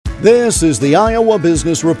This is the Iowa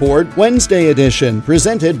Business Report Wednesday edition,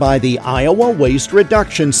 presented by the Iowa Waste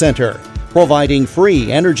Reduction Center, providing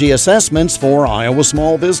free energy assessments for Iowa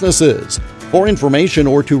small businesses. For information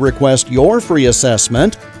or to request your free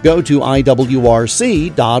assessment, go to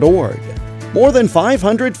iwrc.org. More than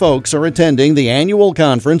 500 folks are attending the annual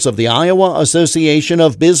conference of the Iowa Association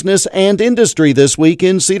of Business and Industry this week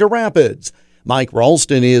in Cedar Rapids. Mike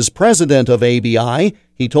Ralston is president of ABI.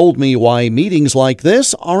 He told me why meetings like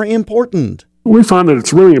this are important. We found that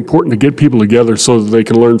it's really important to get people together so that they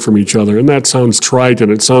can learn from each other. And that sounds trite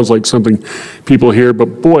and it sounds like something people hear,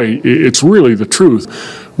 but boy, it's really the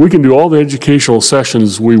truth. We can do all the educational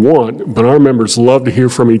sessions we want, but our members love to hear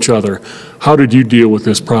from each other. How did you deal with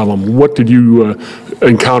this problem? What did you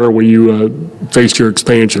encounter when you faced your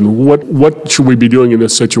expansion? What should we be doing in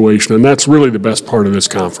this situation? And that's really the best part of this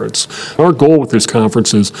conference. Our goal with this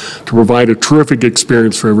conference is to provide a terrific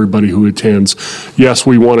experience for everybody who attends. Yes,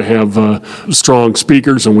 we want to have strong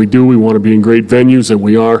speakers, and we do. We want to be in great venues, and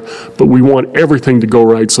we are. But we want everything to go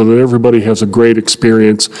right so that everybody has a great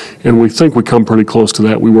experience, and we think we come pretty close to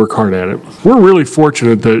that. We work hard at it. We're really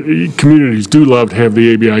fortunate that communities do love to have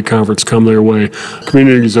the ABI conference come their way.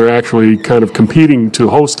 Communities are actually kind of competing to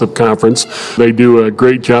host the conference. They do a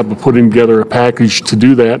great job of putting together a package to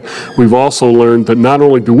do that. We've also learned that not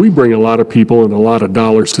only do we bring a lot of people and a lot of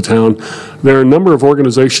dollars to town, there are a number of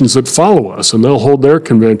organizations that follow us, and they'll hold their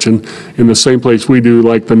convention in the same place we do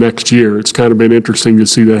like the next year. It's kind of been interesting to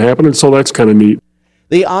see that happen, and so that's kind of neat.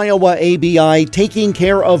 The Iowa ABI Taking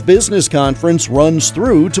Care of Business Conference runs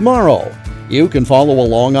through tomorrow. You can follow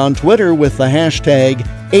along on Twitter with the hashtag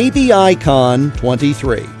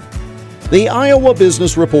ABICon23. The Iowa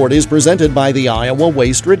Business Report is presented by the Iowa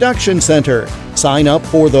Waste Reduction Center. Sign up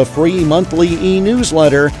for the free monthly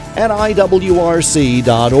e-newsletter at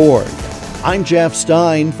iwrc.org. I'm Jeff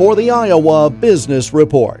Stein for the Iowa Business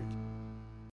Report.